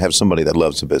 You got to have somebody that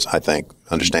loves the business, I think,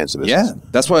 understands the business. Yeah,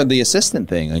 that's why the assistant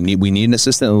thing. We need an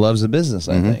assistant that loves the business,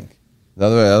 I think.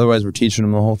 Otherwise, we're teaching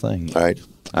them the whole thing. All right.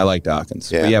 I like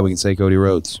Dawkins. Yeah. But yeah, we can say Cody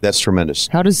Rhodes. That's tremendous.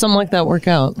 How does something like that work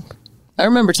out? I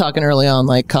remember talking early on,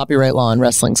 like copyright law in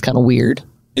wrestling's kind of weird.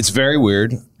 It's very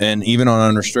weird, and even on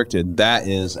unrestricted, that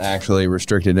is actually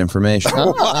restricted information.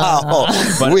 Wow.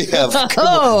 We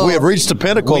have reached the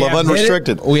pinnacle of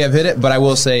unrestricted. We have hit it, but I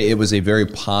will say it was a very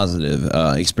positive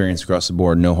experience across the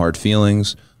board. No hard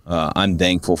feelings. I'm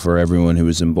thankful for everyone who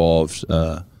was involved,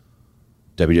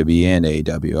 WWE and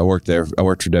AEW. I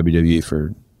worked for WWE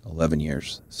for 11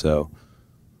 years, so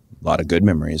a lot of good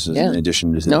memories. In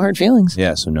addition to no hard feelings.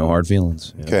 Yeah, so no hard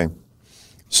feelings. Yeah. Okay.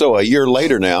 So a year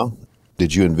later now,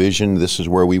 did you envision this is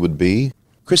where we would be?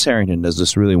 Chris Harrington does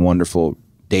this really wonderful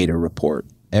data report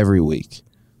every week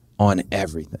on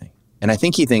everything. And I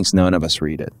think he thinks none of us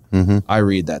read it. Mm-hmm. I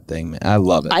read that thing, man. I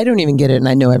love it. I don't even get it, and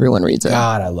I know everyone reads it.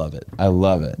 God, I love it. I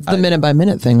love it. It's the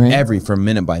minute-by-minute thing, right? From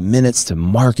minute-by-minutes to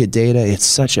market data. It's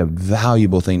such a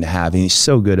valuable thing to have. And he's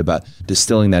so good about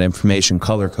distilling that information,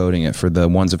 color-coding it for the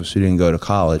ones of us who didn't go to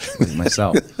college, like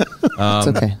myself.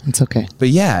 It's okay. But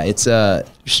yeah, it's You're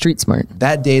street smart.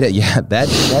 that data. Yeah,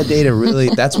 that data really.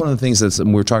 That's one of the things that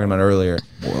we were talking about earlier.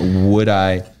 Would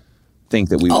I think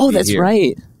that we? Oh, would be that's here?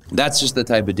 right. That's just the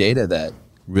type of data that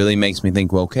really makes me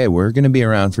think, well, okay, we're going to be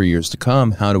around for years to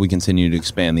come. How do we continue to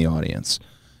expand the audience?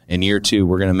 In year 2,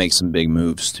 we're going to make some big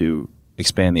moves to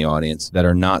expand the audience that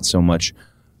are not so much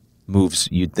moves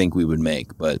you'd think we would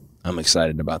make, but I'm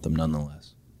excited about them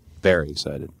nonetheless. Very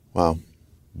excited. Wow.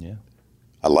 Yeah.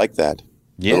 I like that.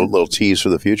 Yeah. Little tease for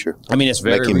the future. I mean, it's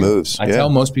very making real. moves. I tell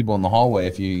most people in the hallway,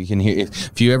 if you can hear,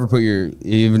 if you ever put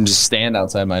even just stand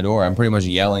outside my door, I'm pretty much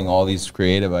yelling all these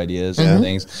creative ideas and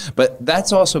things. But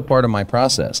that's also part of my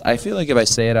process. I feel like if I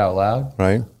say it out loud,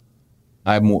 Right.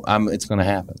 it's going to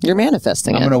happen. You're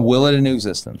manifesting I'm it. going to will it into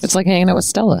existence. It's like hanging out with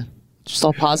Stella. Just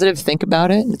all positive, think about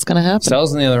it, and it's going to happen.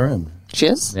 Stella's in the other room. She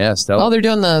is? Yeah, Stella. Oh, they're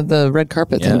doing the red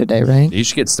carpet thing today, right? You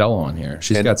should get Stella on here.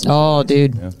 She's got some. Oh,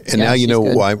 dude. And Yeah, now you she's know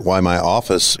good. why my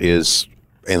office is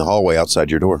in the hallway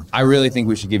outside your door. I really think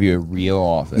we should give you a real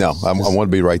office. No, I want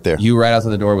to be right there. You right out to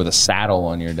the door with a saddle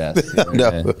on your desk.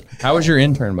 No. How was your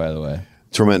intern, by the way?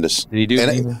 Tremendous. Did he do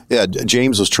anything? Yeah,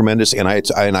 James was tremendous, and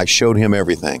I showed him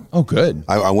everything. Oh, good.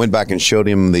 I went back and showed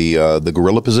him the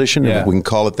gorilla position, Yeah. if we can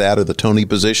call it that, or the Tony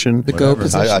position. The go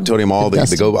position. I told him all the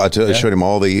go. Dustin. Showed him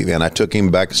all and I took him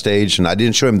backstage, and I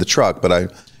didn't show him the truck, but I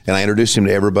introduced him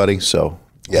to everybody. So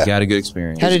yeah, Got a good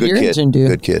experience. How did good your kid. engine do?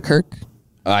 Good kid. Kirk?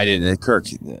 I didn't. Kirk,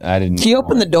 I didn't. He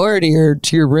opened the door to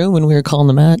your room when we were calling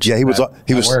the match. yeah, he was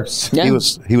works. Yeah.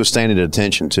 he was standing at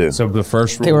attention too. So the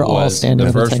first rule They were all was standing the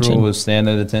at first attention. rule was stand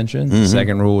at attention. The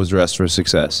second rule was dress for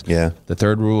success. Yeah. The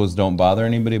third rule is don't bother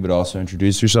anybody, but also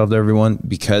introduce yourself to everyone.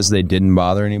 Because they didn't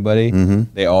bother anybody,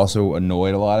 they also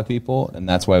annoyed a lot of people, and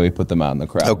that's why we put them out in the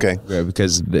crowd. Okay. Yeah,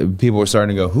 because people were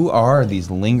starting to go, "Who are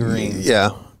these lingering, Yeah.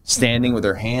 standing with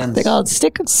their hands?" They got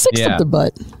sticks Yeah. up their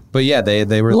butt. But yeah,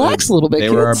 they were Relax a little bit, They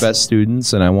were our kids. best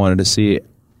students, and I want them to see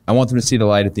the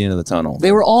light at the end of the tunnel.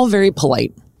 They were all very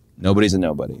polite. Nobody's a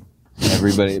nobody.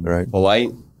 Everybody Right.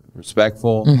 polite,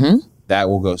 respectful. That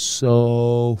will go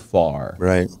so far.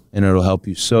 Right. And it'll help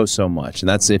you so much. And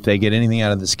that's if they get anything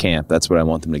out of this camp, that's what I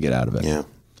want them to get out of it. Yeah.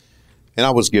 And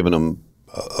I was giving him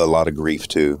a lot of grief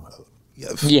too.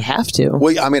 You have to.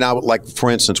 Well, I mean, like for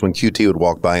instance, when QT would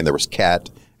walk by and there was Kat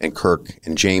and Kirk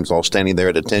and James all standing there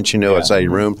at attention, outside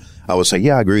your room, I would say,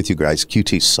 "Yeah, I agree with you guys.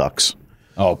 QT sucks."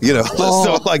 Oh,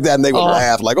 Stuff like that, and they would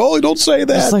laugh, like, "Oh, don't say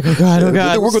that." It's like, oh God, We're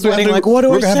going sweating, to like, what do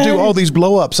I we're gonna have to say? do all these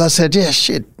blow ups. I said, "Yeah,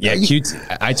 shit." yeah,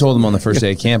 QT. I told him on the first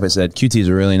day of camp, I said, QT's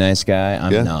a really nice guy.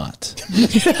 I'm Yeah. not.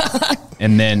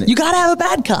 And then You got to have a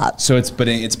bad cop. so it's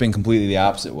been completely the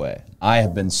opposite way. I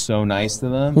have been so nice to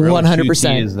them. 100%.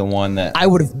 QT is the one that I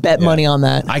would have bet money on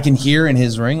that. I can hear in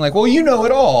his ring, like, well, you know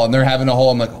it all. And they're having a whole,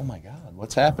 I'm like, oh my God,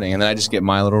 what's happening? And then I just get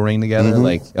my little ring together.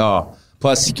 Like, oh,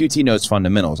 plus QT knows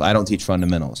fundamentals. I don't teach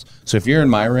fundamentals. So if you're in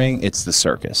my ring, it's the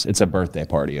circus. It's a birthday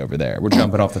party over there. We're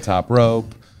jumping off the top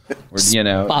rope. We're,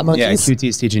 Spot monkeys.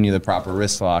 QT's teaching you the proper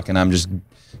wrist lock, and I'm just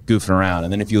goofing around.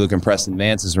 And then if you look in Preston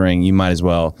Vance's ring, you might as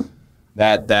well.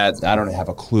 That I don't have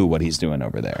a clue what he's doing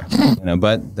over there,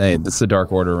 But hey, that's the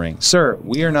Dark Order ring, sir.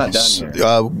 We are not done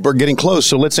here. We're getting close,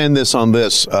 so let's end this on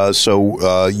this.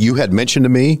 So you had mentioned to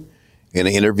me in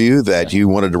an interview that you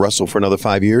wanted to wrestle for another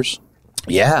 5 years.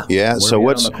 Yeah. Yeah. So We're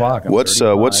what's on the clock. I'm what's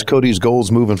 35. Cody's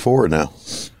goals moving forward now?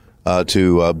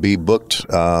 To be booked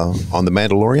on the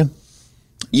Mandalorian.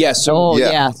 Yeah. So Oh,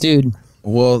 Yeah. yeah, dude.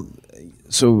 well,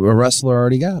 so a wrestler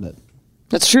already got it.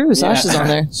 That's true. Sasha's on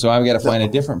there. So I've got to find a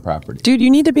different property. Dude, you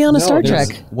need to be on a Star Trek.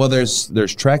 Well, there's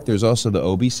Trek. There's also the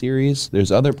Obi series.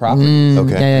 There's other properties.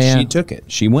 Okay. Yeah. She took it.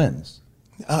 She wins.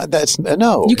 That's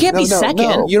no. You can't be no, second.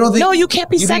 No. You don't think? No, you can't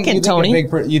be second, Tony.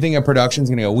 You think a production's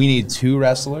going to go, we need 2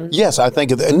 wrestlers? Yes, I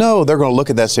think no. They're going to look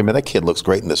at that and say, "Man, that kid looks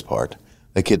great in this part.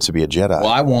 That kid should be a Jedi."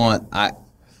 Well,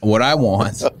 what I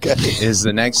want Okay. is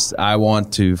I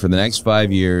want to, for the next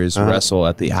 5 years, wrestle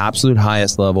at the absolute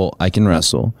highest level I can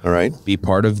wrestle. All right. Be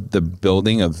part of the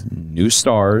building of new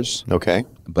stars. Okay.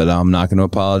 But I'm not going to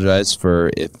apologize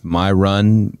for if my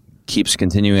run keeps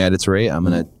continuing at its rate, I'm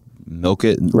going to milk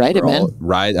it. Ride it, man.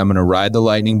 I'm going to ride the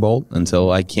lightning bolt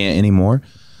until I can't anymore.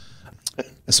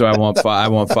 So I want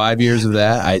 5 years of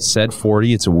that. I said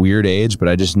 40. It's a weird age, but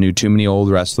I just knew too many old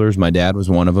wrestlers. My dad was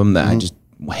one of them that I just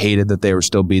hated that they were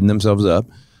still beating themselves up.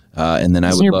 And then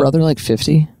Isn't your brother like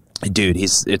 50? Dude,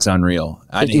 it's unreal.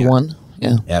 51?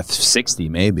 Yeah, 60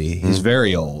 maybe. He's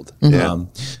very old.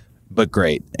 But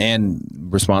great. And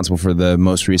responsible for the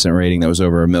most recent rating that was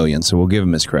over 1 million. So we'll give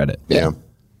him his credit. Yeah.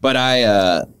 But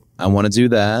I want to do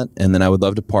that, and then I would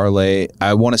love to parlay.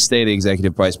 I want to stay the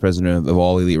executive vice president of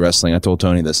All Elite Wrestling. I told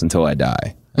Tony this until I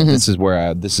die. This is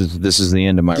where this is the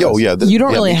end of my. You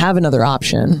don't really have another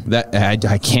option. That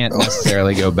I can't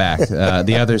necessarily go back.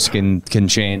 The others can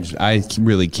change. I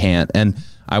really can't, and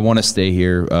I want to stay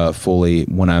here fully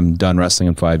when I'm done wrestling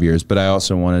in 5 years. But I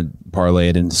also want to parlay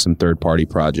it into some third party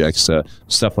projects,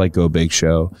 stuff like Go Big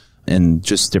Show, and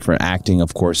just different acting.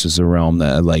 Of course, is a realm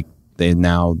that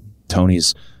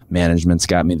Tony's management's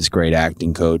got me this great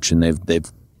acting coach, and they've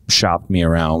shopped me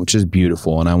around, which is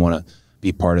beautiful, and I want to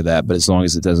be part of that, but as long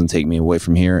as it doesn't take me away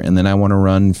from here. And then I want to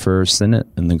run for Senate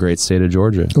in the great state of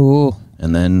Georgia. Ooh.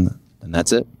 And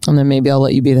that's it. And then maybe I'll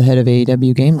let you be the head of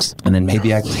AEW Games. And then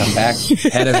maybe I can come back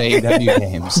head of AEW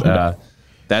Games.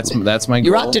 That's my goal.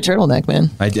 You rocked a turtleneck,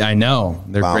 man. I know.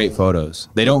 They're great photos.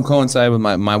 They don't coincide with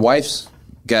my wife's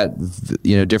got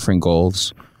different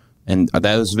goals. And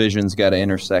those visions got to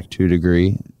intersect to a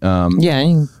degree.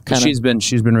 She's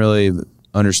been really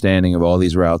understanding of all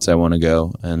these routes I want to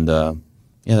go, and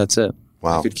that's it.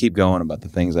 Wow, I could keep going about the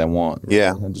things I want.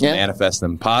 Yeah, and just manifest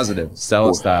them positive,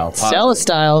 Stella style. Stella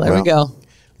style. There we go.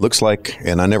 Looks like,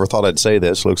 and I never thought I'd say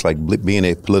this. Looks like being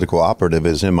a political operative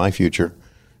is in my future.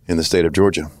 In the state of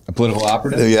Georgia. A political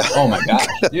operative? Yeah. Oh, my gosh.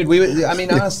 Dude,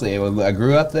 honestly, I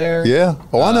grew up there. Yeah.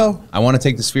 Oh, I know. I want to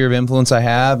take the sphere of influence I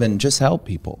have and just help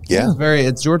people. Yeah.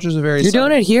 Georgia's a very... You're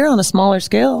doing it here on a smaller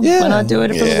scale. Yeah. Why not do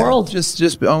it for the world? Just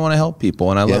I want to help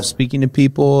people, and I love speaking to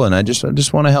people, and I just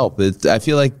want to help. I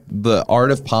feel like the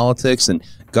art of politics and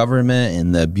government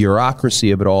and the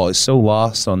bureaucracy of it all is so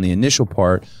lost on the initial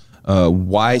part.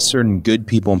 Why certain good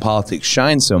people in politics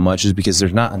shine so much is because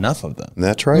there's not enough of them.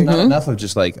 That's right. Not enough of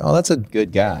just like, oh, that's a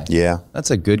good guy. Yeah. That's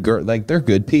a good girl. Like, they're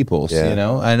good people,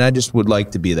 and I just would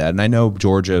like to be that. And I know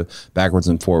Georgia, backwards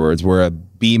and forwards, we're a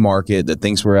B market that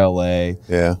thinks we're LA.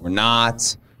 Yeah. We're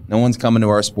not. No one's coming to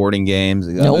our sporting games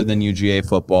other than UGA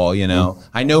football,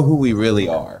 I know who we really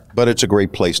are. But it's a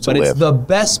great place to live. But it's the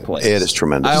best place. It is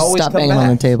tremendous. I always Stop come banging back.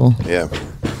 on the table. Yeah.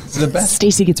 It's the best.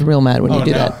 Stacy gets real mad when you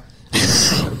do that.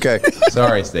 Okay.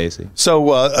 Sorry, Stacy.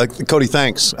 So, Cody,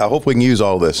 thanks. I hope we can use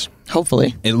all this.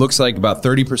 Hopefully. It looks like about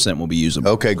 30% will be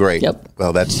usable. Okay, great. Yep.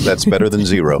 Well, that's better than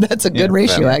zero. That's a good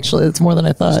ratio, actually. That's more than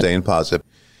I thought. Staying positive.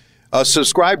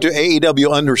 Subscribe to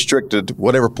AEW Unrestricted,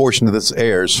 whatever portion of this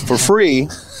airs, for free,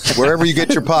 wherever you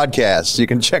get your podcasts. You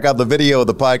can check out the video of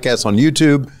the podcast on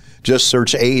YouTube. Just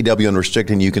search AEW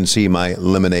Unrestricted, and you can see my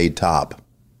lemonade top.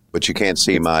 But you can't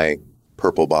see my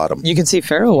purple bottom. You can see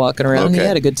Pharaoh walking around. Okay. He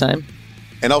had a good time.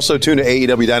 And also tune to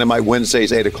AEW Dynamite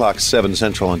Wednesdays, 8 o'clock, 7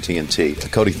 Central on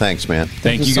TNT. Cody, thanks, man.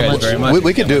 Thank you guys very much.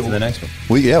 We could do the next one.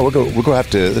 We're going to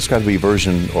have to. This got to be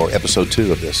version or episode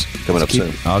 2 of this coming up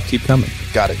soon. I'll keep coming.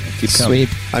 Got it. Keep coming.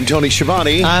 Sweet. I'm Tony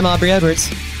Schiavone. I'm Aubrey Edwards.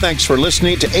 Thanks for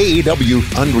listening to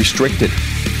AEW Unrestricted.